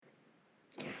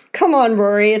come on,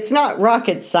 Rory. It's not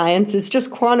rocket science. It's just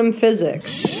quantum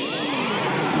physics.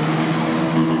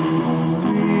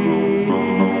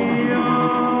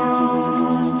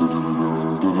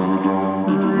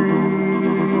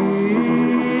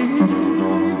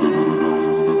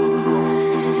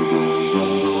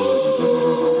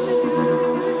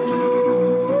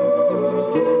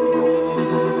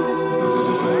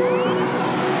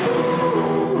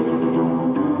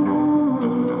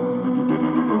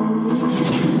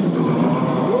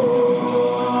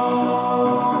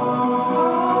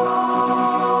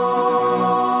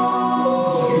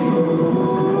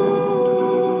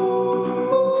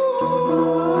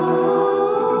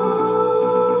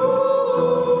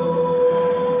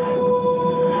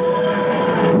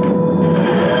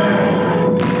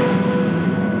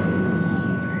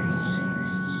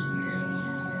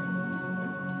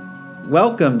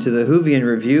 Welcome to the Whovian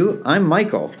Review. I'm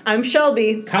Michael. I'm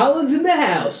Shelby. Colin's in the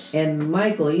house. And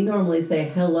Michael, you normally say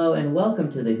hello and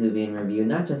welcome to the Whovian Review,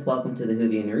 not just welcome to the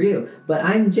Whovian Review. But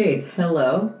I'm Jace.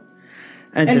 Hello.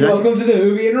 And welcome to the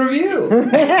Whovian Review.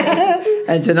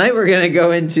 And tonight we're going to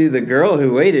go into The Girl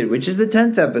Who Waited, which is the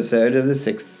 10th episode of the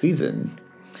 6th season.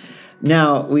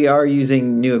 Now, we are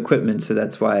using new equipment, so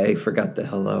that's why I forgot the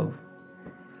hello.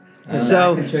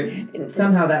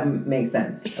 Somehow that makes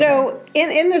sense. So,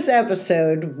 in this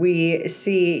episode, we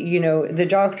see, the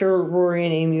Doctor, Rory,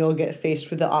 and Amy will get faced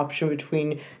with the option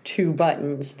between two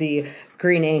buttons, the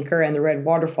green anchor and the red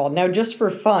waterfall. Now, just for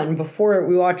fun, before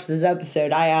we watched this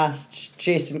episode, I asked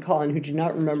Jason Collin, who did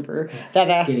not remember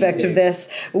that aspect of this,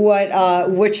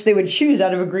 which they would choose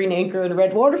out of a green anchor and a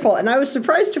red waterfall. And I was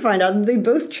surprised to find out that they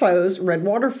both chose red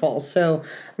waterfall. So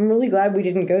I'm really glad we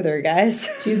didn't go there, guys.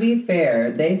 To be fair,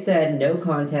 they said no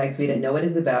context. We didn't know what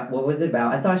was it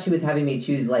about. I thought she was having me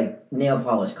choose nail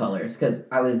polish colors because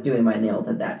I was doing my nails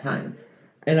at that time.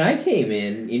 And I came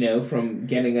in, from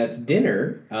getting us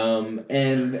dinner,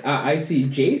 and I see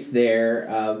Jace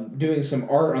there doing some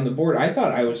art on the board. I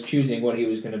thought I was choosing what he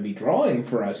was going to be drawing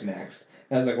for us next.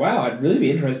 And I was like, wow, I'd really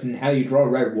be interested in how you draw a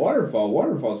red waterfall.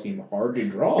 Waterfalls seem hard to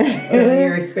draw. So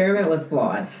your experiment was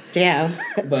flawed. Damn.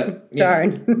 But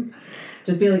darn.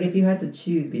 Just be like, if you had to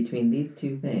choose between these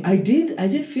two things. I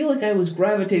did feel like I was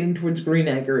gravitating towards green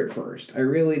anchor at first. I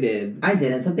really did. I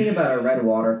didn't. Something about a red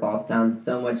waterfall sounds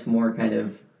so much more kind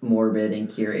of morbid and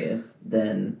curious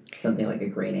than something like a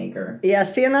green anchor. Yeah,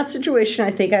 see, in that situation,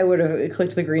 I think I would have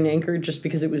clicked the green anchor just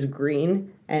because it was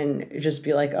green and just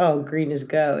be like, oh, green is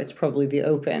go. It's probably the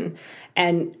open.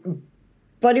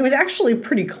 But it was actually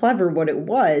pretty clever. What it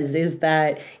was is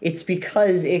that it's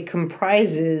because it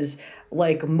comprises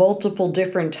multiple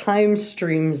different time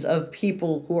streams of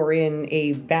people who are in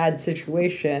a bad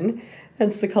situation,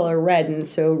 hence the color red. And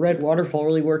so red waterfall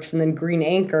really works. And then green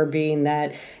anchor being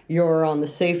that you're on the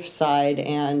safe side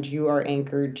and you are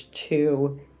anchored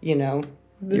to,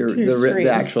 the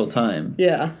actual time.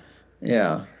 Yeah.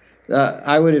 Yeah.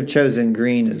 I would have chosen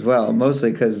green as well,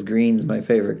 mostly because green's my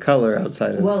favorite color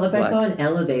outside of Well, if black. I saw an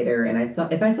elevator and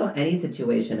if I saw any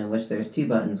situation in which there's two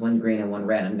buttons, one green and one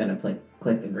red, I'm going to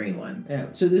click the green one. Yeah.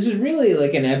 So this is really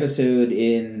like an episode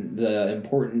in the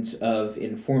importance of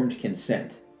informed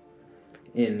consent.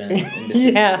 In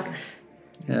Yeah.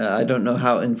 I don't know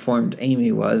how informed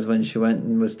Amy was when she went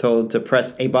and was told to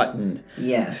press a button.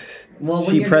 Yes. Well,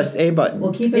 she pressed a button.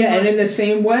 Well, keep in mind. And in the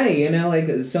same way, you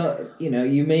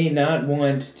may not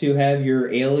want to have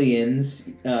your aliens,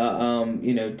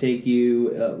 take you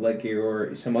like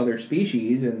you're some other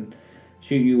species and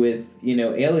shoot you with,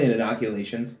 alien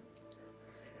inoculations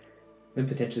and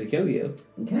potentially kill you.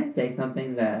 Can I say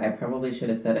something that I probably should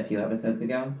have said a few episodes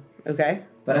ago? Okay.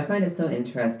 But I find it so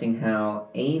interesting how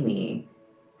Amy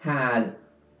had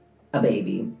a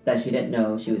baby that she didn't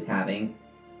know she was having,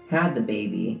 had the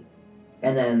baby,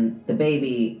 and then the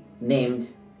baby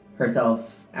named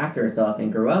herself after herself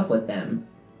and grew up with them,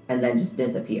 and then just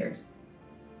disappears.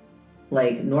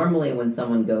 Normally when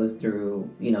someone goes through,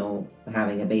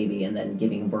 having a baby and then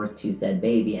giving birth to said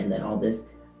baby and then all this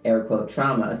air quote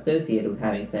trauma associated with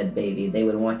having said baby, they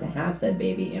would want to have said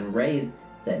baby and raise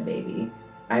said baby.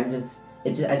 I just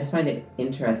find it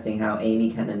interesting how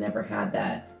Amy kind of never had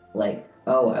that,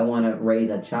 I want to raise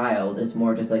a child. It's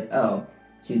more just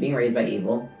she's being raised by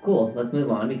evil. Cool, let's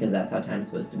move on because that's how time's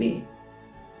supposed to be.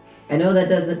 I know that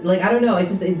doesn't, I don't know,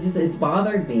 it's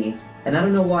bothered me, and I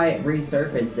don't know why it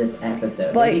resurfaced this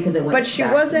episode. But, because it went but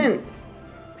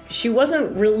she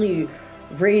wasn't really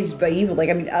raised by evil.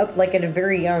 At a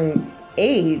very young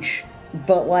age,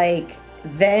 but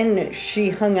then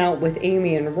she hung out with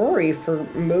Amy and Rory for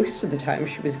most of the time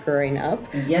she was growing up.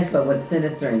 Yes, but with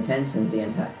sinister intentions the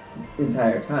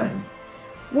entire time.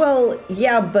 Well,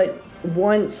 yeah, but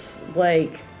once,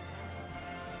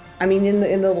 I mean,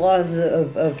 in the laws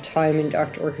of time in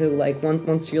Doctor Who, like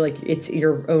once you're like it's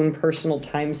your own personal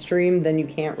time stream, then you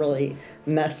can't really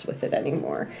mess with it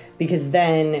anymore, because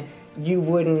then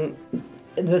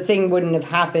the thing wouldn't have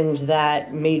happened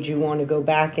that made you want to go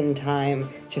back in time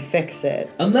to fix it.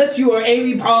 Unless you are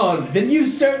Amy Pond, then you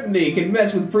certainly can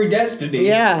mess with predestiny.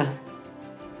 Yeah.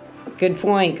 Good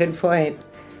point.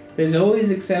 There's always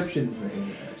exceptions in the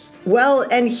universe. Well,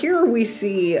 and here we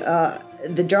see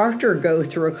the Doctor go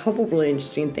through a couple really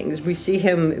interesting things. We see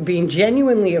him being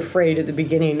genuinely afraid at the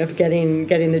beginning of getting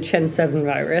the Chen 7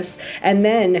 virus, and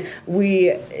then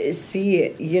we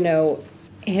see,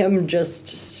 him just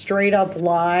straight up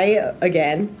lie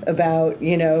again about,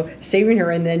 saving her,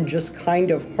 and then just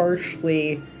kind of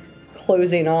harshly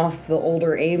closing off the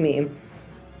older Amy.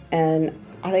 And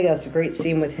I think that's a great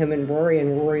scene with him and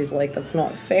Rory's like, that's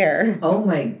not fair. Oh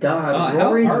my god,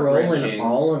 Rory's role in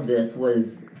all of this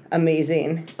was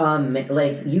amazing.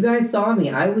 Like, you guys saw me,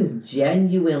 I was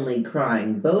genuinely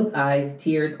crying. Both eyes,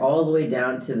 tears all the way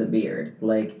down to the beard.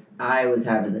 Like, I was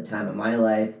having the time of my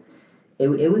life.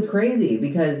 It was crazy,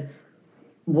 because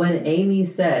when Amy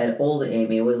said, old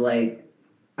Amy, it was like,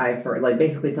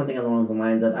 basically something along the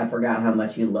lines of, I forgot how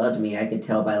much you loved me. I could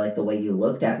tell by, like, the way you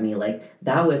looked at me. Like,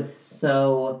 that was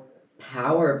so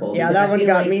powerful. Yeah, that one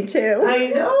got me too. I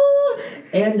know!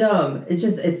 And,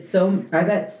 I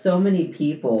bet so many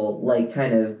people, like,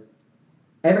 kind of,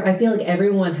 I feel like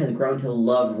everyone has grown to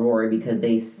love Rory because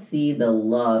they see the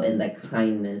love and the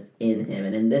kindness in him.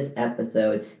 And in this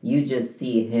episode, you just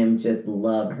see him just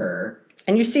love her.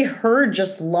 And you see her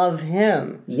just love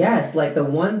him. Yes, like the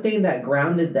one thing that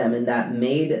grounded them and that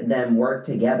made them work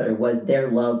together was their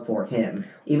love for him.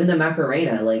 Even the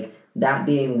Macarena, like, that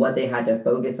being what they had to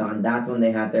focus on, that's when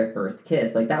they had their first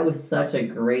kiss. Like, that was such a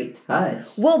great touch.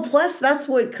 Well, plus that's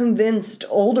what convinced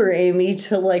older Amy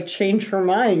to, like, change her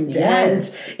mind.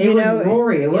 Yes, and, it was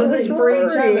Rory. It wasn't for Rory.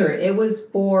 each other. It was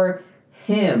for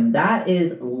him. That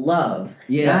is love.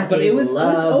 Yeah, but it was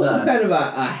also kind of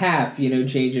a half,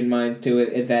 change in minds to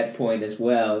it at that point as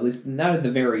well. At least not at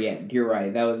the very end. You're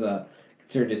right. That was a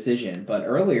sort of decision. But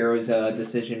earlier it was a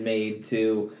decision made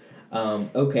to...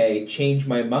 change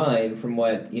my mind from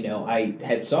what, I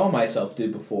had saw myself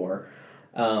do before.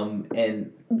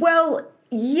 Well,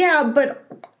 yeah,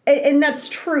 and that's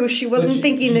true. She wasn't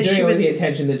thinking that she was... the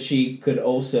attention that she could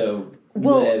also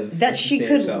live. That she could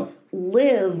herself.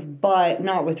 Live, but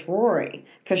not with Rory.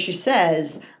 Because she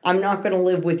says, I'm not going to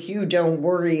live with you, don't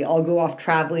worry, I'll go off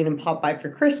traveling and pop by for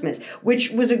Christmas.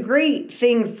 Which was a great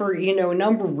thing for, a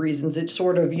number of reasons. It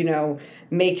sort of,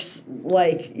 makes,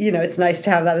 like, it's nice to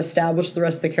have that established. The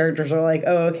rest of the characters are like,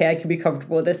 oh, okay, I can be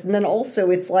comfortable with this. And then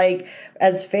also it's like,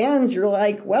 as fans, you're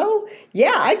like, well,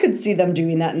 yeah, I could see them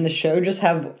doing that in the show. Just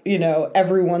have,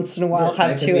 every once in a while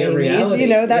have two Amy's.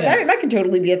 That could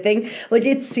totally be a thing. Like,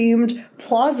 it seemed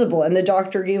plausible, and the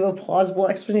Doctor gave a plausible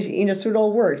explanation, so it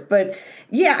all worked. But,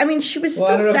 yeah, I mean, she was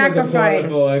still sacrificed. I don't know if it's a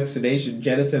plausible explanation.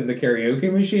 Jettison the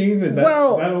karaoke machine? Is that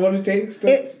what it takes?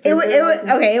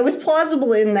 It was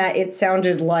plausible in that it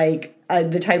sounded like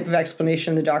the type of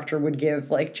explanation the Doctor would give,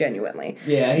 like, genuinely.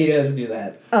 Yeah, he does do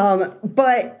that.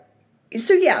 But,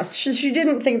 so yes, she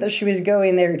didn't think that she was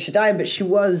going there to die, but she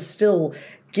was still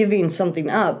giving something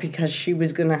up because she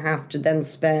was going to have to then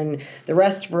spend the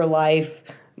rest of her life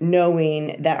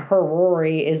knowing that her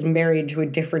Rory is married to a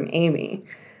different Amy.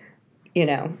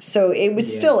 So it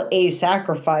was still a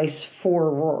sacrifice for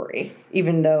Rory,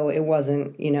 even though it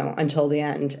wasn't, until the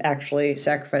end, actually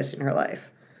sacrificing her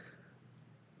life.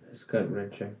 It's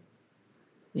gut-wrenching.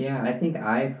 Yeah, I think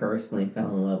I personally fell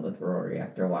in love with Rory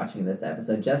after watching this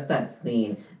episode. Just that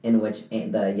scene in which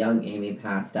the young Amy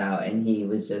passed out and he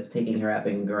was just picking her up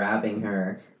and grabbing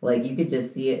her. Like, you could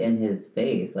just see it in his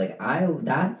face. Like,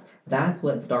 that's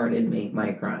what started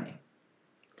my crying.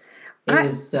 It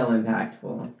was so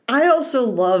impactful. I also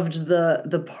loved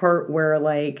the part where,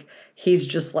 like, he's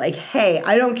just like, hey,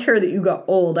 I don't care that you got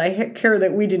old. I care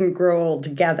that we didn't grow old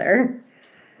together.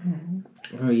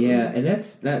 Oh, yeah. And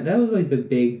that was, like, the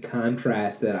big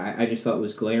contrast that I just thought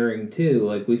was glaring, too.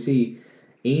 Like, we see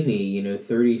Amy,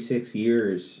 36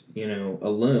 years,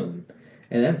 alone.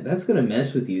 And that's going to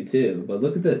mess with you, too. But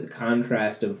look at the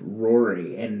contrast of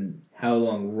Rory and how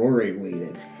long Rory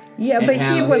waited. Yeah, but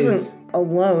he wasn't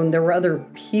alone. There were other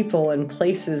people and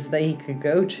places that he could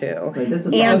go to. Like, this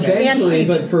was eventually,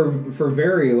 but for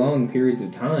very long periods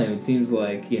of time, it seems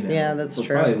like, yeah, that's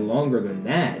true. Probably longer than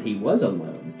that, he was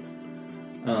alone.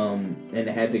 And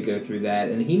had to go through that,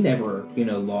 and he never,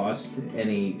 lost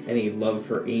any love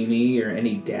for Amy or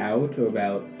any doubt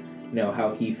about,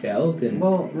 how he felt, and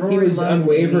he was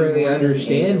unwaveringly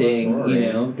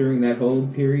understanding, during that whole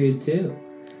period too.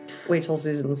 Wait till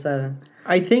season 7.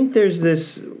 I think there's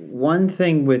this one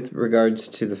thing with regards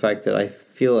to the fact that I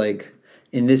feel like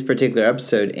in this particular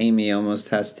episode, Amy almost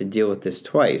has to deal with this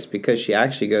twice because she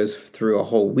actually goes through a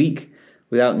whole week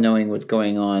without knowing what's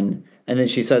going on. And then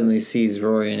she suddenly sees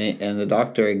Rory and the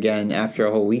doctor again after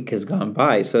a whole week has gone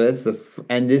by. So that's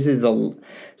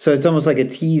so it's almost like a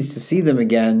tease to see them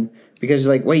again because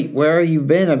you're like, wait, where have you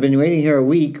been? I've been waiting here a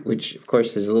week, which of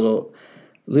course is a little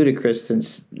ludicrous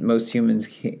since most humans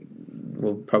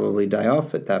will probably die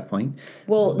off at that point.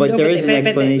 Well, but there is an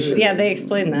explanation. They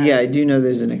explain that. Yeah, I do know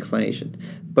there's an explanation.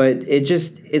 But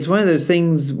it's one of those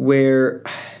things where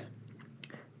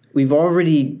we've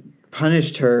already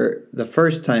punished her the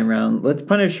first time round. Let's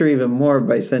punish her even more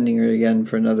by sending her again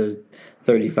for another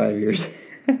 35 years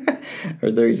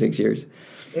or 36 years.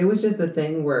 It was just the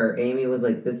thing where Amy was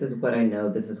like, this is what I know,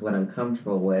 this is what I'm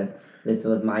comfortable with, this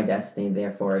was my destiny,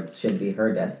 therefore it should be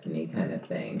her destiny kind of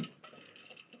thing.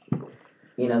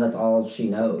 You know, that's all she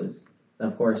knows.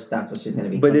 Of course, that's what she's going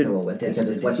to be comfortable with because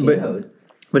it's what she knows.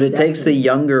 But it takes the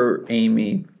younger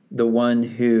Amy, the one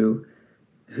who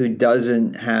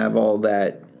doesn't have all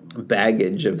that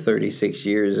baggage of 36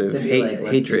 years of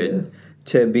hatred,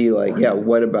 to be like, yeah,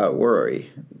 what about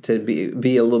Rory? To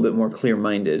be a little bit more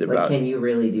clear-minded about. Can you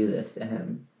really do this to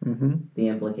him? Mm-hmm. The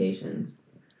implications.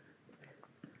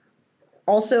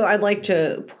 Also, I'd like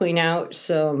to point out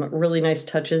some really nice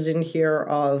touches in here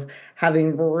of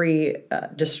having Rory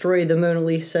destroy the Mona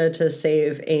Lisa to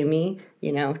save Amy,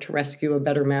 to rescue a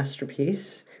better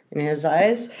masterpiece in his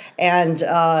eyes. And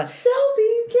Shelby,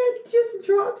 you can't just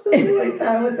drop something like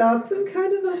that without some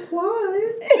kind of applause.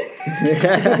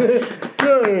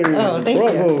 Oh, thank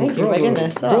you. Thank you, my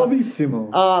goodness.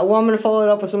 Bravissimo. Well, I'm going to follow it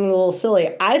up with something a little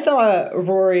silly. I thought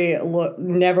Rory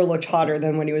never looked hotter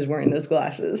than when he was wearing those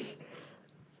glasses.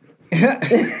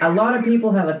 A lot of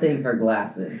people have a thing for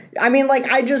glasses. I mean,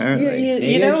 I just,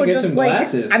 just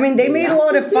glasses. I mean, they made a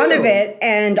lot of fun of it,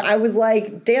 and I was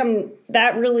like, damn,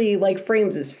 that really,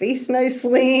 frames his face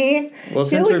nicely. Well,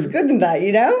 he looks good in that,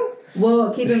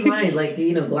 Well, keep in mind,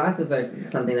 glasses are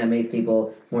something that makes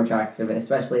people more attractive,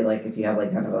 especially, if you have,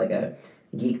 kind of a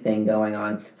geek thing going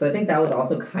on. So I think that was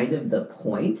also kind of the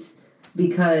point.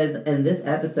 Because in this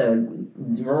episode,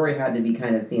 Rory had to be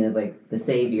kind of seen as, the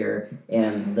savior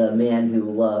and the man who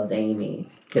loves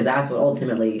Amy. Because that's what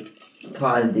ultimately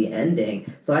caused the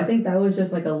ending. So I think that was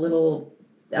just, a little...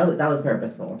 That was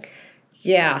purposeful.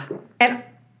 Yeah. And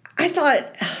I thought...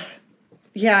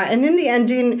 Yeah, and in the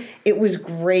ending, it was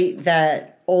great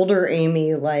that older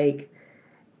Amy,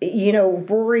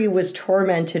 Rory was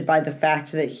tormented by the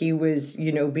fact that he was,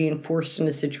 being forced in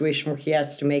a situation where he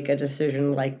has to make a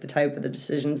decision like the type of the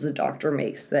decisions the doctor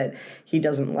makes that he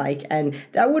doesn't like. And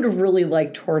that would have really,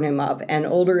 torn him up. And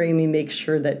older Amy makes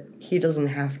sure that he doesn't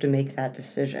have to make that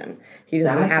decision. He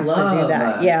doesn't have to do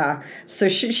that. Yeah. So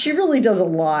she really does a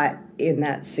lot in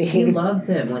that scene. He loves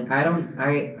him.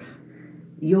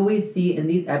 You always see in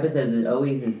these episodes, it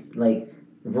always is,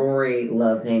 Rory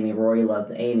loves Amy,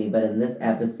 but in this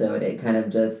episode, it kind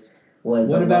of just was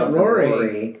what about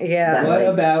Rory? Yeah. What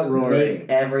about Rory? Makes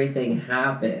everything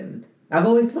happen. I've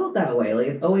always felt that way.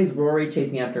 It's always Rory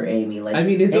chasing after Amy.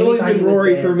 It's Amy always been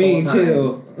Rory for me,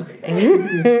 too.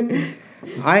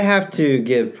 I have to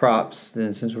give props,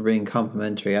 since we're being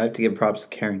complimentary, I have to give props to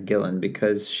Karen Gillan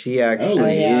because she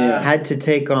actually had to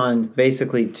take on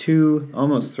basically 2,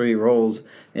 almost 3 roles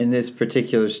in this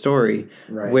particular story,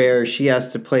 where she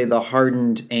has to play the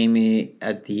hardened Amy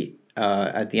at the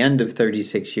end of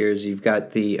 36 years. You've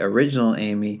got the original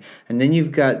Amy, and then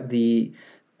you've got the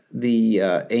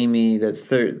Amy that's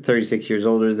 36 years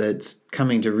older that's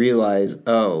coming to realize,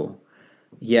 oh,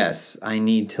 yes, I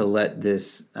need to let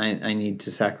this. I need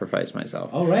to sacrifice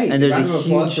myself. All right. And there's round of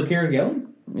applause for Karen Gillan.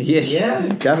 Yeah,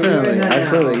 definitely,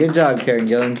 absolutely. Good job, Karen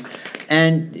Gillan.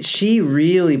 And she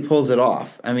really pulls it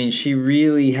off. I mean, she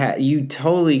really you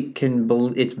totally can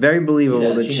it's very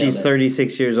believable that she's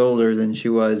 36 years older than she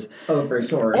was. Oh, for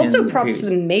sure. Also, props to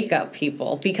the makeup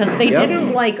people because they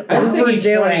didn't overdo it.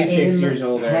 26 years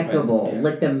older. Impeccable.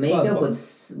 The makeup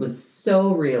was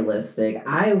so realistic.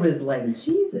 I was like,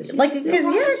 Jesus.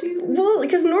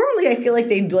 Because normally I feel like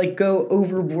they'd go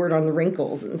overboard on the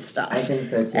wrinkles and stuff. I think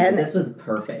so too. And this was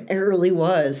perfect. It really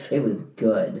was. It was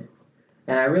good.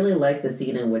 And I really like the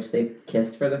scene in which they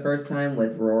kissed for the first time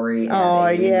with Rory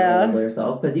and Amy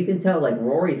herself. Because you can tell,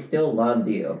 Rory still loves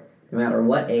you. No matter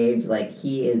what age,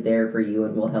 he is there for you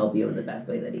and will help you in the best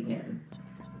way that he can.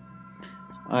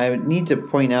 I need to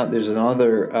point out there's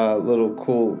another little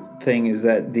cool thing is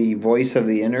that the voice of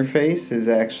the interface is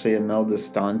actually Imelda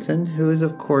Staunton, who is,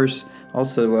 of course,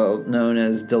 also well known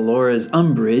as Dolores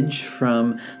Umbridge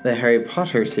from the Harry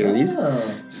Potter series.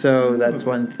 Oh, So that's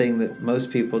one thing that most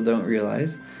people don't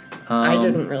realize. I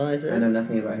didn't realize I it. know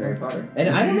nothing about Harry Potter. And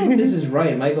I don't know if this is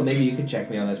right, Michael. Maybe you could check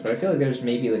me on this, but I feel like there's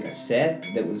maybe like a set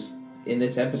that was in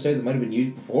this episode that might have been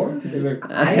used before. Is there-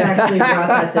 I actually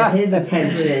brought that to his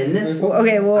attention. is there something-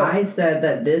 Okay, well, I said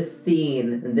that this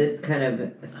scene, this kind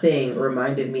of thing,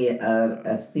 reminded me of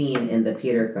a scene in the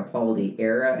Peter Capaldi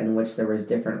era in which there was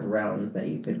different realms that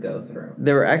you could go through.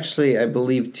 There were actually, I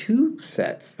believe, 2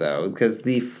 sets, though, because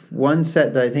the one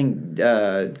set that I think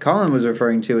Colin was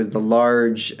referring to is the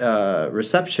large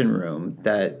reception room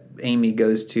that Amy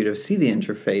goes to see the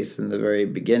interface in the very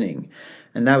beginning.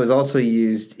 And that was also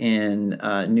used in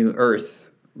New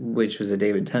Earth, which was a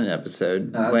David Tennant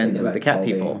episode I was with thinking the about cat Capaldi.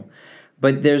 people.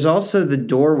 But there's also the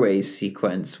doorway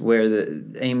sequence where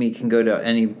Amy can go to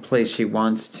any place she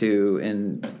wants to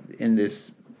in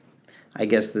this, I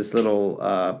guess, this little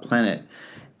planet.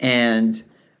 And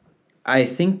I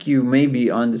think you may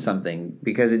be onto something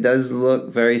because it does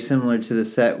look very similar to the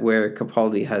set where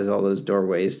Capaldi has all those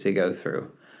doorways to go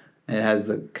through. And it has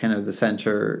the kind of the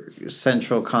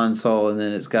central console, and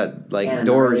then it's got like And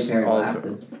doors really all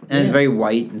glasses. and Yeah. it's very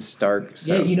white and stark.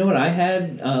 So. Yeah, you know what I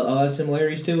had a lot of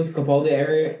similarities to with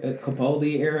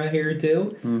Capaldi era here too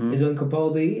Mhm. is when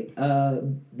Capaldi,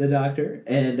 the Doctor,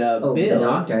 and Oh, Bill. the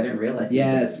doctor, I didn't realize.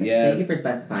 Yes, Thank yes. you for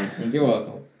specifying. Thank You're you.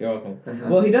 welcome. You're welcome. Uh-huh.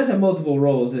 Well, he does have multiple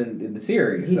roles in the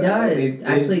series. He so does. it-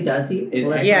 Actually, does he? it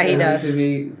Well, that's Yeah, not he good. does. to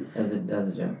be- That was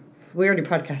a joke. we already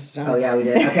podcasted on Oh, it. yeah, we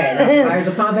did. Okay, that's Fires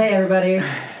of Pompeii, everybody.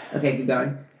 Okay, keep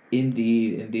going.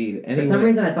 Indeed. For some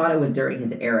reason, I thought it was during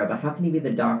his era, but how can he be the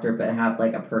doctor but have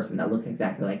like a person that looks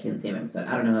exactly like you in the same episode?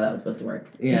 I don't know how that was supposed to work.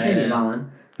 Yeah, Continue, yeah. Colin.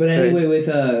 But anyway, with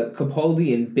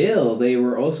Capaldi and Bill, they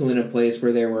were also in a place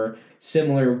where there were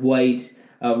similar white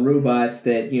robots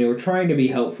that were trying to be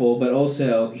helpful, but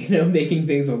also making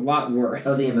things a lot worse.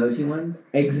 Oh, the emoji ones?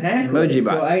 Exactly. Emoji So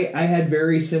bots. I had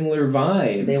very similar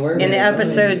vibes. They were In the very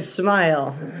episode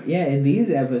Smile. Yeah, in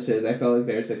these episodes, I felt like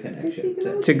there's a connection.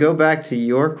 To, To go back to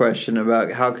your question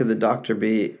about how could the Doctor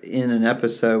be in an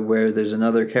episode where there's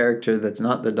another character that's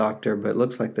not the Doctor but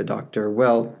looks like the Doctor,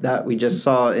 well, that we just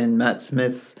saw in Matt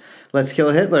Smith's Let's Kill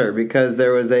Hitler, because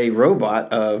there was a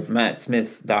robot of Matt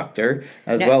Smith's Doctor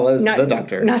as well as the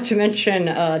Doctor. Not to mention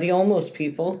the Almost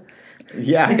People.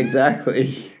 Yeah,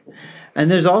 exactly.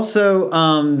 And there's also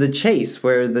the chase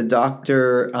where the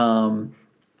Doctor,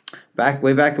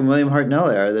 way back in William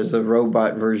Hartnell era, there's a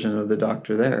robot version of the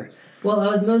Doctor there. Well, I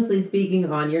was mostly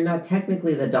speaking on you're not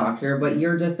technically the doctor, but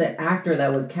you're just the actor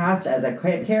that was cast as a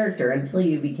character until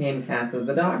you became cast as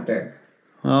the doctor.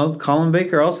 Well, Colin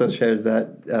Baker also shares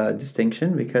that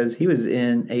distinction because he was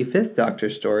in a Fifth Doctor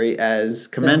story as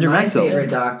Commander so my Maxwell. favorite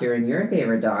doctor and your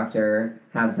favorite doctor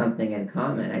have something in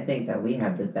common. I think that we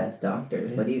have the best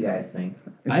doctors. What do you guys think?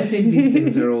 I think these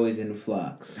things are always in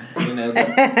flux.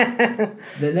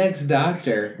 The next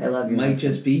Doctor I love your might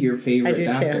husband. just be your favorite I do,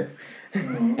 Doctor.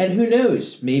 And who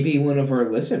knows? Maybe one of our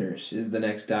listeners is the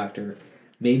next Doctor.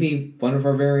 Maybe one of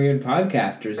our very own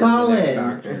podcasters Colin. is the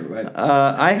next Doctor. But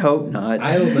I hope not.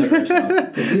 I will never tell.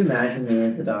 Could you imagine me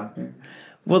as the doctor?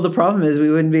 Well, the problem is we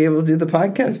wouldn't be able to do the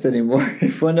podcast anymore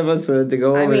if one of us had to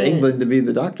go I over to mean- England to be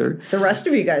the Doctor. The rest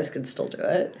of you guys could still do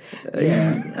it.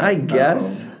 Yeah. I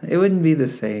guess it wouldn't be the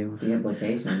same. The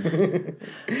implications.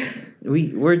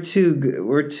 We're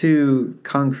too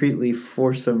concretely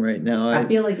foursome right now. I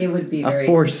feel like it would be a very.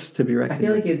 force to be I reckoned feel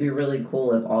with. like it'd be really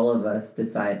cool if all of us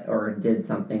decide or did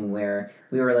something where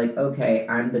we were like, okay,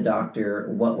 I'm the doctor.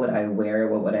 What would I wear?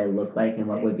 What would I look like? And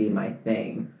what would be my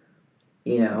thing?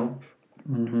 You know?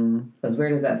 Mm-hmm. As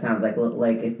weird as that sounds, like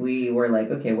if we were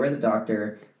like, okay, we're the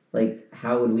doctor, like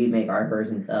how would we make our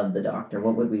versions of the doctor?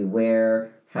 What would we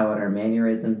wear? How would our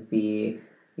mannerisms be?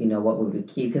 You know, what would we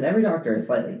keep? Because every doctor is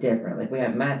slightly different. Like we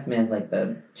have Matt Smith, like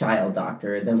the child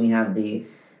doctor. Then we have the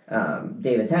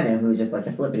David Tennant, who's just like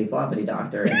the flippity floppity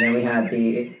doctor. And then we have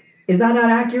the. Is that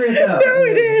not accurate though? No,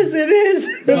 it is. It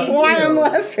is. That's Thank why you. I'm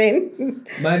laughing.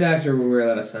 My Doctor would wear a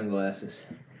lot of sunglasses.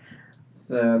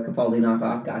 So Capaldi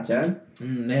knockoff, gotcha.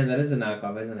 Man, that is a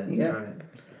knockoff, isn't it? Yeah. Darn it.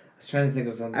 I was trying to think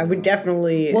of something. I would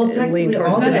definitely Well, technically, lean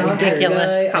towards all the the doctors-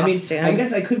 ridiculous I mean, costume. I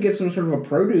guess I could get some sort of a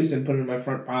produce and put it in my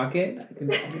front pocket. I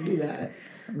could do that.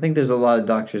 I think there's a lot of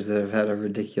doctors that have had a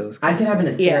ridiculous. I could have an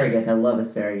costume. asparagus. I love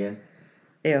asparagus.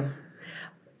 Ew.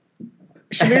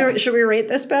 Should we rate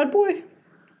this bad boy?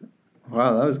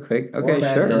 Wow, that was quick. Or Okay,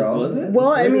 bad sure. girl. Was it? Well,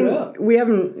 Let's I rate it mean, up. we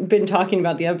haven't been talking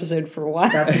about the episode for a while.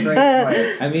 That's a great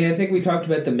point. I mean, I think we talked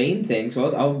about the main thing,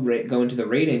 so I'll go into the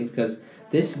ratings because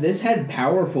this had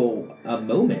powerful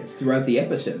moments throughout the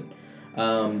episode.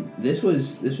 This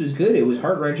was good. It was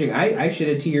heart wrenching. I shed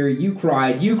a tear. You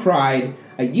cried. You cried.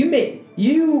 You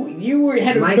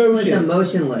had Michael emotions. is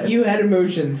emotionless. You had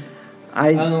emotions.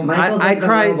 Michael's I like the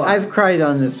cried. robots. I've cried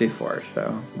on this before,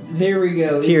 so There we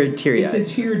go. Teary It's a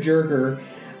tear jerker.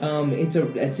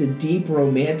 It's a deep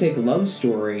romantic love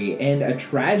story and a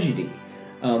tragedy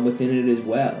within it as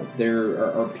well. There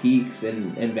are peaks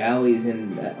and valleys,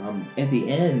 and at the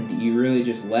end, you really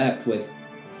just left with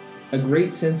a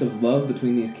great sense of love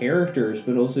between these characters,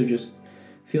 but also just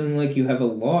feeling like you have a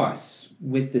loss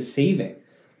with the saving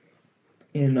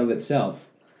in and of itself.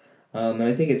 And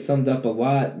I think it summed up a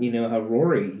lot, how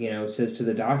Rory, says to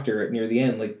the doctor near the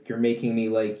end, like, you're making me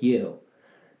like you.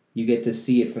 You get to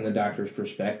see it from the doctor's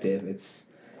perspective. It's,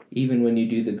 even when you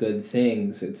do the good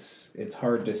things, it's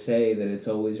hard to say that it's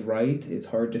always right. It's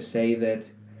hard to say that,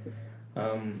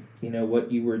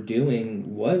 what you were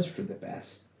doing was for the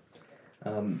best.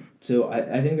 So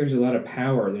I think there's a lot of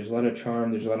power, there's a lot of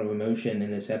charm, there's a lot of emotion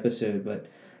in this episode, but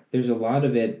there's a lot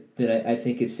of it that I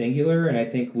think is singular, and I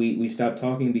think we stopped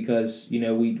talking because,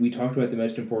 we talked about the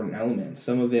most important elements.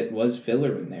 Some of it was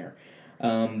filler in there.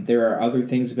 There are other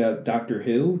things about Doctor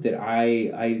Who that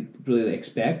I really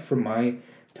expect from my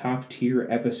top tier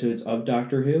episodes of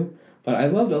Doctor Who, but I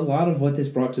loved a lot of what this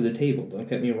brought to the table, don't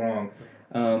get me wrong.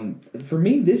 For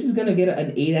me, this is going to get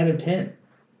an 8 out of 10.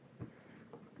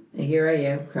 Here I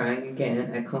am crying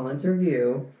again at Colin's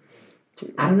review.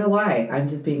 I don't know why. I'm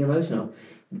just being emotional.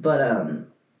 But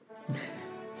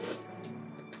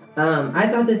I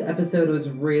thought this episode was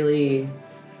really,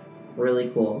 really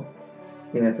cool.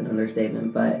 I think that's an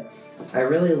understatement, but I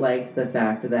really liked the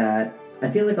fact that I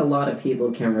feel like a lot of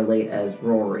people can relate as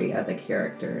Rory as a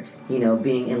character.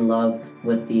 Being in love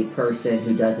with the person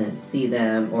who doesn't see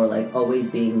them, or like always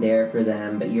being there for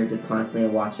them, but you're just constantly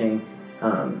watching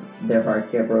their hearts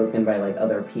get broken by like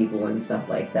other people and stuff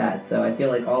like that. So I feel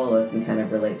like all of us can kind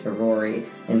of relate to Rory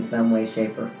in some way,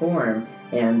 shape, or form.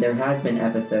 And there has been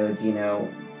episodes,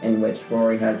 in which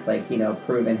Rory has like,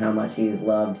 proven how much he's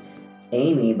loved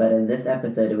Amy, but in this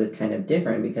episode it was kind of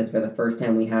different because for the first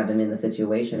time we have him in the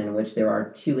situation in which there are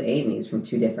two Amys from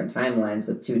two different timelines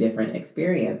with two different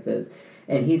experiences,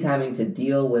 and he's having to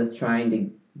deal with trying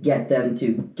to get them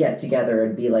to get together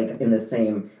and be like in the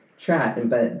same track,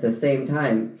 but at the same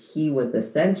time he was the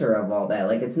center of all that.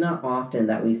 Like, it's not often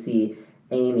that we see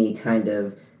Amy kind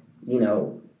of,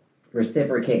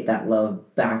 reciprocate that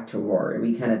love back to Rory.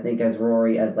 We kind of think as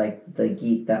Rory as like the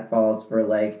geek that falls for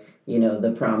like,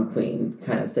 the prom queen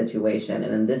kind of situation.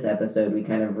 And in this episode we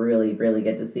kind of really, really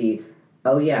get to see,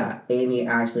 oh yeah, Amy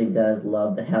actually does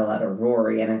love the hell out of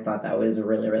Rory, and I thought that was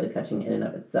really, really touching in and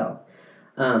of itself.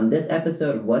 This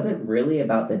episode wasn't really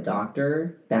about the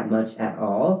Doctor that much at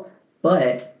all,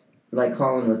 but like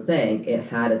Colin was saying, it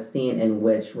had a scene in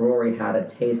which Rory had a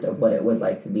taste of what it was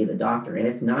like to be the Doctor, and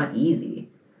it's not easy.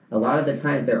 A lot of the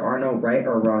times there are no right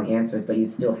or wrong answers, but you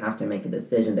still have to make a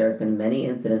decision. There's been many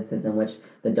incidences in which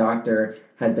the Doctor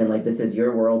has been like, this is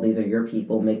your world, these are your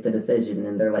people, make the decision,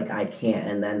 and they're like, I can't,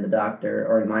 and then the Doctor,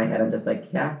 or in my head, I'm just like,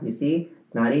 yeah, you see?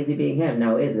 Not easy being him,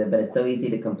 now is it? But it's so easy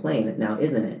to complain, now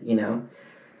isn't it,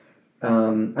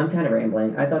 I'm kind of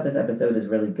rambling. I thought this episode is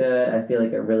really good. I feel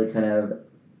like it really kind of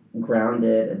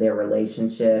grounded their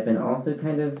relationship, and also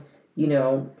kind of,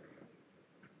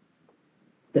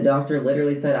 the Doctor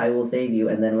literally said, I will save you,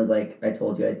 and then was like, I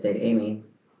told you I'd save Amy.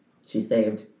 She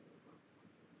saved.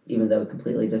 Even though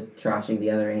completely just trashing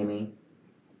the other Amy.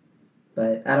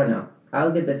 But, I don't know.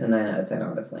 I'll give this a 9 out of 10,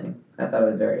 honestly. I thought it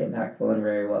was very impactful and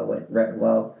very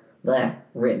well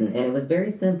written, and it was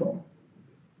very simple.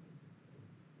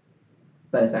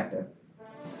 But effective.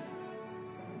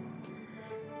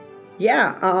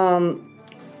 Yeah,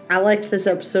 I liked this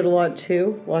episode a lot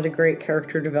too. A lot of great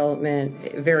character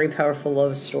development, very powerful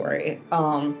love story.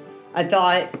 I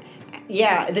thought,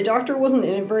 the Doctor wasn't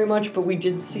in it very much, but we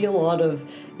did see a lot of,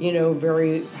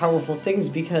 very powerful things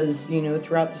because,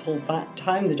 throughout this whole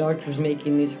time, the Doctor's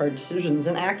making these hard decisions.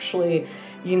 And actually,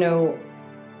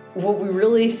 what we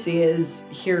really see is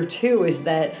here too is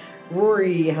that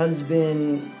Rory has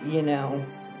been,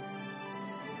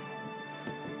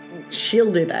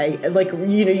 shielded.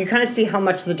 You kind of see how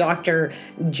much the Doctor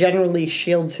generally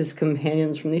shields his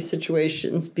companions from these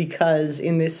situations, because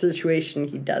in this situation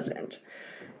he doesn't.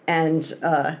 And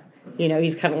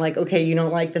he's kind of like, okay, you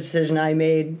don't like the decision I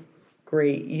made,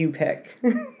 great, you pick.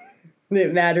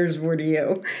 It matters more to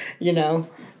you,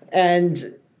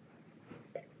 and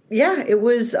Yeah, it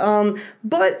was,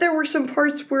 but there were some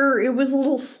parts where it was a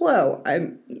little slow.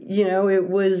 It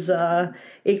was,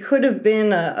 it could have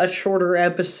been a shorter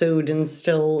episode and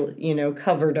still,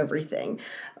 covered everything.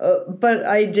 But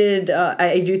I do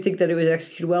think that it was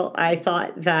executed well. I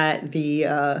thought that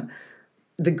the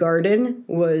garden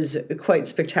was quite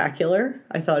spectacular.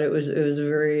 I thought it was a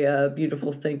very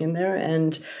beautiful thing in there,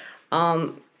 and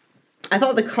I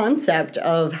thought the concept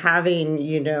of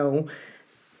having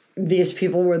these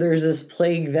people where there's this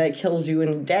plague that kills you in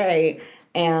a day,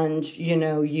 and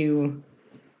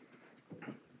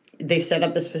they set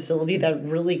up this facility that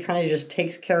really kind of just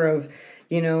takes care of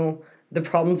the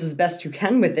problems as best you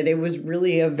can with it. It was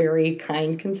really a very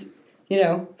kind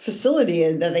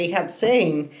facility that they kept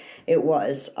saying it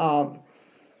was. But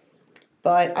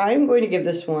I'm going to give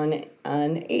this one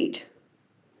an 8.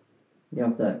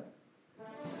 Yeah, set.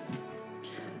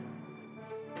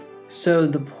 So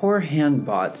the poor hand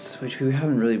bots, which we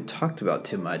haven't really talked about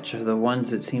too much, are the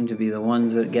ones that seem to be the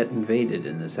ones that get invaded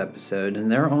in this episode, and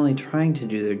they're only trying to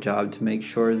do their job to make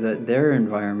sure that their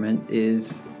environment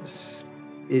is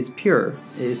pure,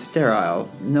 is sterile,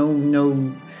 no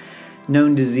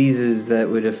known diseases that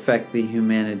would affect the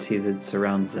humanity that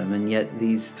surrounds them. And yet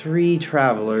these 3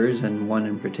 travelers, and one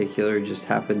in particular just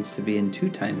happens to be in 2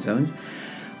 time zones,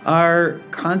 are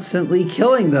constantly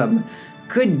killing them.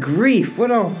 Good grief, what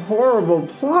a horrible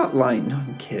plot line. No,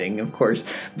 I'm kidding, of course.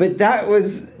 But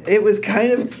it was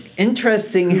kind of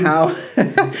interesting how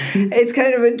it's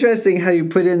kind of interesting how you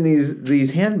put in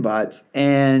these hand bots,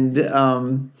 and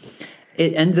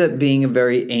it ends up being a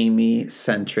very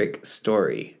Amy-centric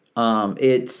story.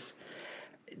 It's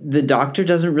the Doctor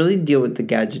doesn't really deal with the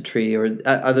gadgetry, or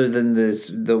other than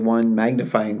the one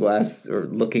magnifying glass or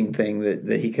looking thing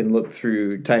that he can look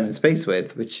through time and space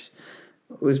with, which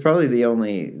was probably the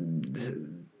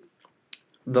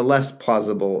less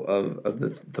plausible of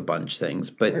the bunch things.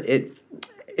 But it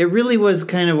really was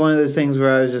kind of one of those things where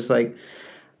I was just like,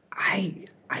 I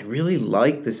really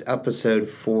like this episode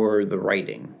for the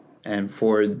writing and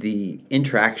for the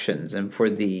interactions and for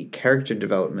the character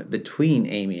development between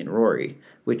Amy and Rory,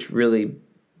 which really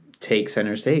takes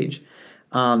center stage.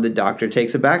 The Doctor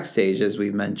takes a backstage, as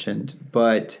we've mentioned,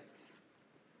 but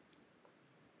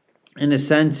in a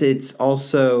sense, it's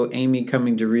also Amy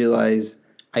coming to realize,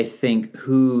 I think,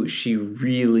 who she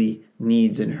really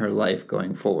needs in her life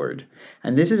going forward.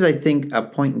 And this is, I think, a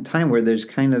point in time where there's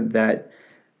kind of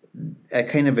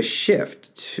a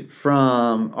shift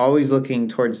from always looking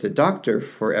towards the Doctor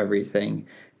for everything.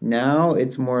 Now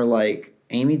it's more like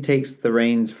Amy takes the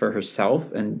reins for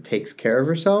herself and takes care of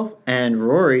herself, and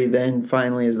Rory then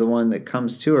finally is the one that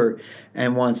comes to her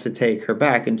and wants to take her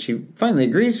back, and she finally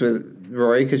agrees with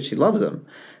Rory because she loves him.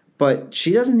 But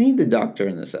she doesn't need the Doctor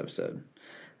in this episode,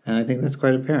 and I think that's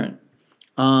quite apparent.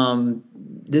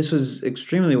 This was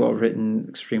extremely well written,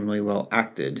 extremely well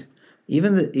acted.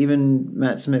 Even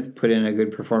Matt Smith put in a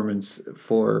good performance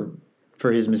for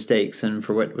his mistakes and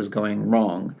for what was going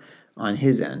wrong on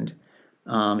his end.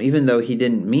 Even though he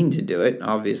didn't mean to do it,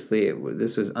 obviously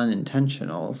this was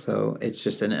unintentional. So it's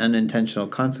just an unintentional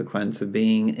consequence of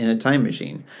being in a time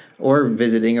machine or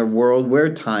visiting a world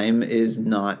where time is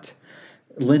not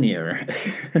linear.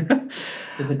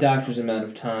 With the Doctor's amount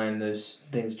of time, those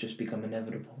things just become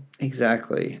inevitable.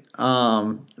 Exactly.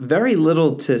 Very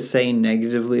little to say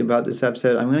negatively about this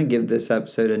episode. I'm going to give this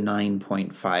episode a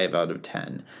 9.5 out of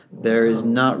 10. Wow. There is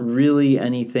not really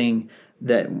anything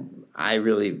that I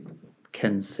really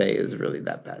can say is really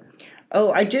that bad.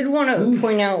 Oh, I did want to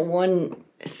point out one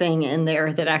thing in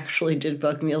there that actually did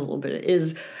bug me a little bit,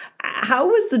 is how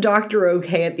was the Doctor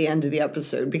okay at the end of the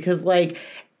episode? Because,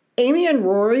 Amy and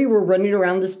Rory were running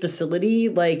around this facility,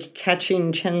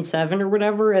 catching Chen 7 or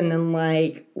whatever, and then,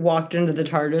 walked into the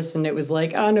TARDIS, and it was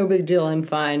no big deal, I'm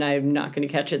fine, I'm not going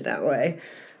to catch it that way.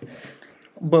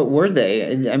 But were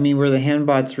they? I mean, were the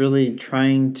handbots really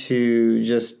trying to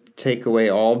just take away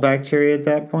all bacteria at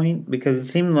that point? Because it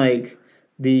seemed like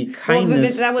the kindness... Well,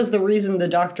 but that was the reason the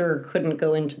Doctor couldn't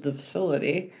go into the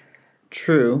facility.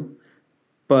 True.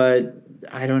 But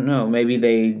I don't know. Maybe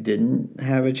they didn't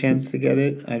have a chance to get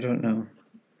it. I don't know.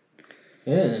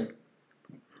 Yeah.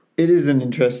 It is an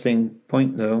interesting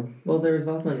point, though. Well, there was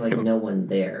also, no one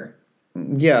there.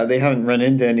 Yeah, they haven't run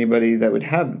into anybody that would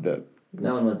have the...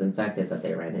 No one was infected that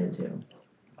they ran into.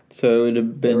 So it would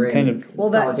have been kind of...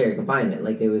 solitary confinement.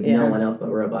 There was no one else but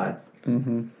robots.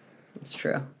 Mm-hmm. It's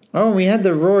true. Oh, we had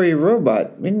the Rory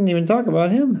robot. We didn't even talk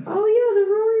about him. Oh, yeah, the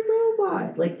Rory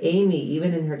robot. Amy,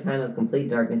 even in her time of complete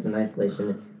darkness and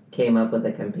isolation, came up with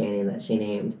a companion that she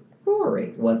named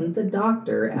Rory. It wasn't the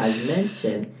Doctor, as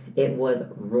mentioned. It was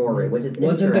Rory, which is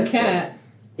wasn't interesting. The cat.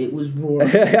 It was Rory.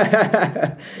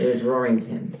 It was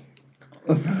Roarington.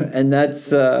 And that's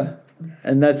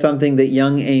something that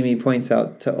young Amy points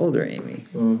out to older Amy,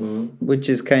 Mm-hmm. which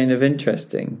is kind of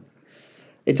interesting.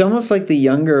 It's almost like the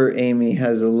younger Amy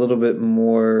has a little bit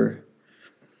more,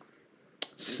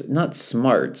 not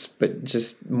smarts, but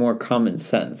just more common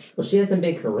sense. Well, she hasn't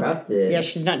been corrupted. Yeah,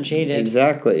 she's not jaded.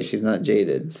 Exactly, she's not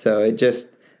jaded. So it just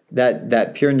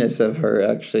that pureness of her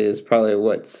actually is probably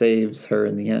what saves her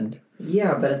in the end.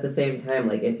 Yeah, but at the same time,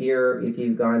 like if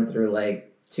you've gone through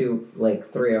like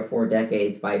 3 or 4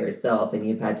 decades by yourself, and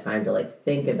you've had time to like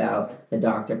think about the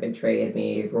doctor betrayed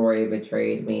me, Rory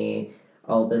betrayed me,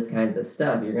 all this kinds of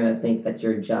stuff, you're gonna think that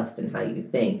you're just in how you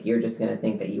think. You're just gonna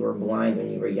think that you were blind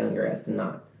when you were younger as to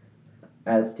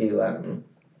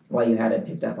why you hadn't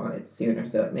picked up on it sooner.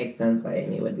 So it makes sense why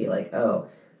Amy would be like, oh,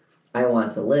 I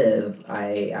want to live.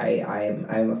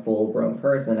 I'm a full grown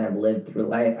person. I've lived through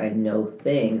life. I know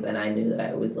things, and I knew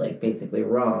that I was like basically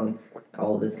wrong.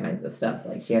 All this kinds of stuff.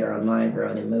 Like she had her own mind, her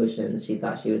own emotions. She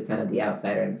thought she was kind of the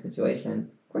outsider in the situation.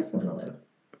 Of course, you want to live.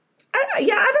 I don't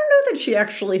know that she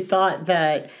actually thought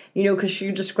that, because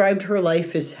she described her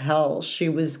life as hell. She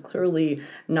was clearly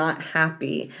not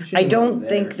happy. I don't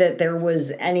think that there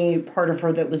was any part of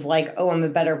her that was like, oh, I'm a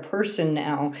better person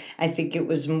now. I think it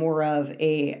was more of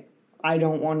I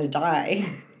don't want to die.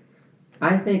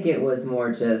 I think it was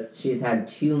more just she's had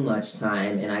too much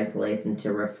time in isolation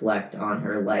to reflect on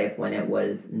her life when it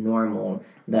was normal,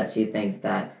 that she thinks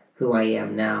that who I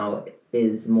am now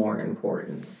is more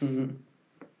important. Mm-hmm.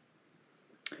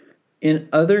 In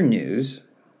other news,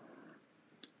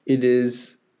 it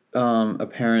is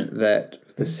apparent that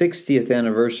the 60th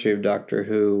anniversary of Doctor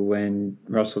Who, when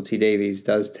Russell T Davies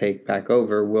does take back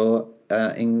over, will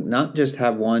not just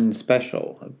have one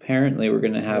special. Apparently, we're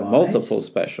going to have multiple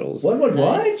specials. What?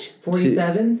 Nice.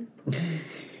 47?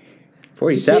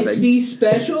 47? 60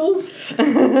 specials?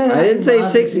 I didn't say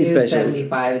Love 60 this new specials.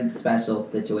 75 special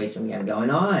situation we have going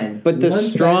on. But the One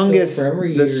strongest, special for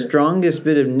every the year. strongest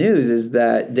bit of news is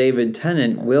that David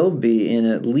Tennant will be in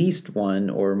at least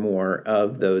one or more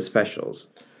of those specials.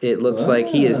 It looks like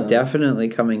he is definitely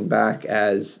coming back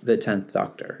as the 10th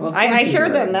Doctor. Well, of I course hear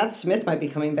you that would. Matt Smith might be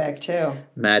coming back too.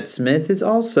 Matt Smith is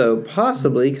also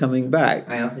possibly coming back.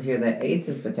 I also hear that Ace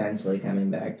is potentially coming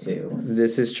back too.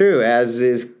 This is true, as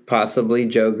is possibly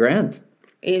Joe Grant.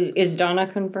 Is Donna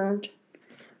confirmed?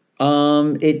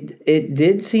 It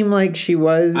did seem like she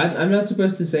was. I'm not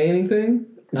supposed to say anything.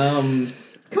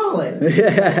 Colin!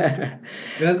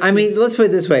 I mean, let's put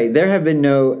it this way: there have been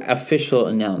no official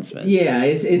announcements. Yeah,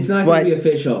 it's not going to be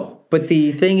official. But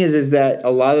the thing is that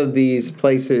a lot of these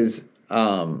places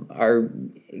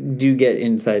do get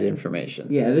inside information.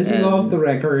 Yeah, this is off the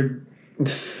record.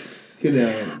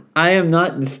 I am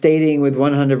not stating with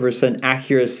 100%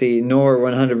 accuracy nor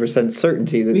 100%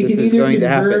 certainty that this is going to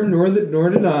happen. We can neither confirm nor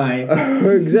deny.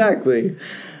 Exactly.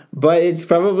 But it's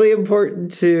probably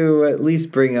important to at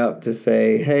least bring up to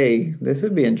say, hey, this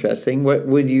would be interesting.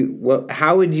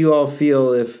 How would you all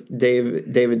feel if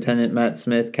David Tennant, Matt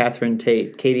Smith, Catherine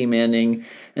Tate, Katie Manning,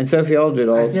 and Sophie Aldred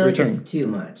all I feel like return? it's too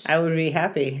much. I would be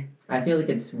happy. I feel like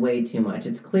it's way too much.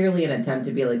 It's clearly an attempt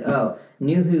to be like, oh,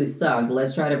 New Who sucked.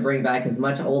 Let's try to bring back as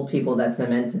much old people that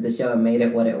cemented the show and made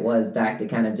it what it was back to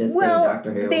kind of just say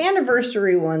Doctor Who. The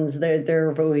anniversary ones, there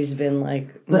have always been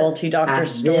like But multi-doctor at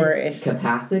stories. This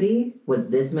capacity with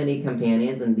this many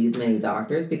companions and these many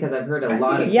doctors, because I've heard a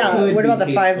lot of Yeah, what about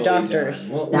the 5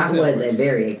 doctors? that was a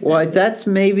very excessive. Well, that's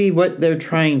maybe what they're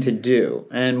trying to do.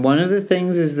 And one of the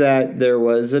things is that there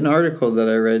was an article that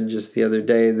I read just the other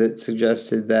day that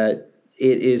suggested that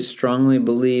it is strongly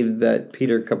believed that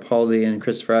Peter Capaldi and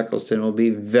Christopher Eccleston will be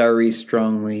very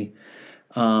strongly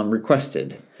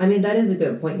requested. I mean, that is a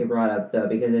good point you brought up, though,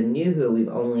 because in New Who, we've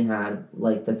only had,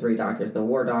 like, the 3 doctors, the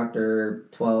War Doctor,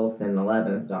 12th, and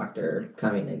 11th Doctor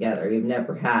coming together. We've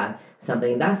never had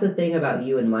something. That's the thing about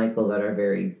you and Michael that are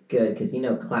very good, because you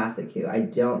know Classic Who. I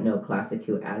don't know Classic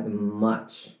Who as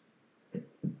much.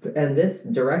 And this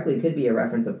directly could be a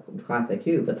reference of Classic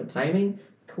Who, but the timing,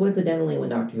 coincidentally, when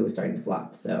Doctor Who was starting to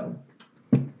flop, so...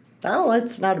 Oh,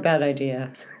 that's not a bad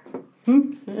idea. I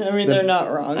mean, they're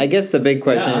not wrong. I guess the big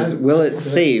question Yeah, is, will it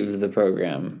save the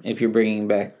program if you're bringing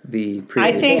back the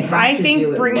previous? I think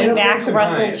do it bringing well. back It'll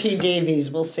Russell maximize. T Davies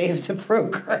will save the If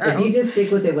program. you just stick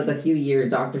with it with a few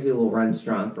years, Doctor Who will run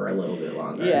strong for a little bit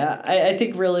longer. Yeah, I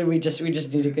think really we just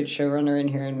need a good showrunner in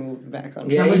here and we'll be back on.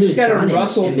 Yeah, Someone you just who's got done to it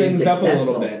rustle and been things up a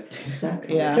little successful. bit.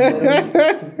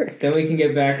 Yeah. Then we can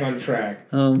get back on track.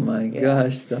 Oh my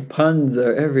gosh, the puns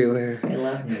are everywhere. I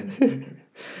love him.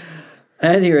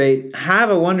 At any rate,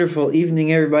 have a wonderful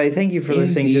evening, everybody. Thank you for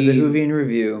listening to the Indeed. Whovian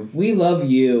Review. We love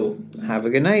you. Have a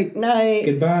good night. Night.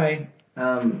 Goodbye.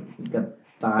 Goodbye.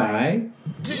 Bye. Bye.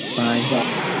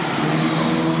 Bye.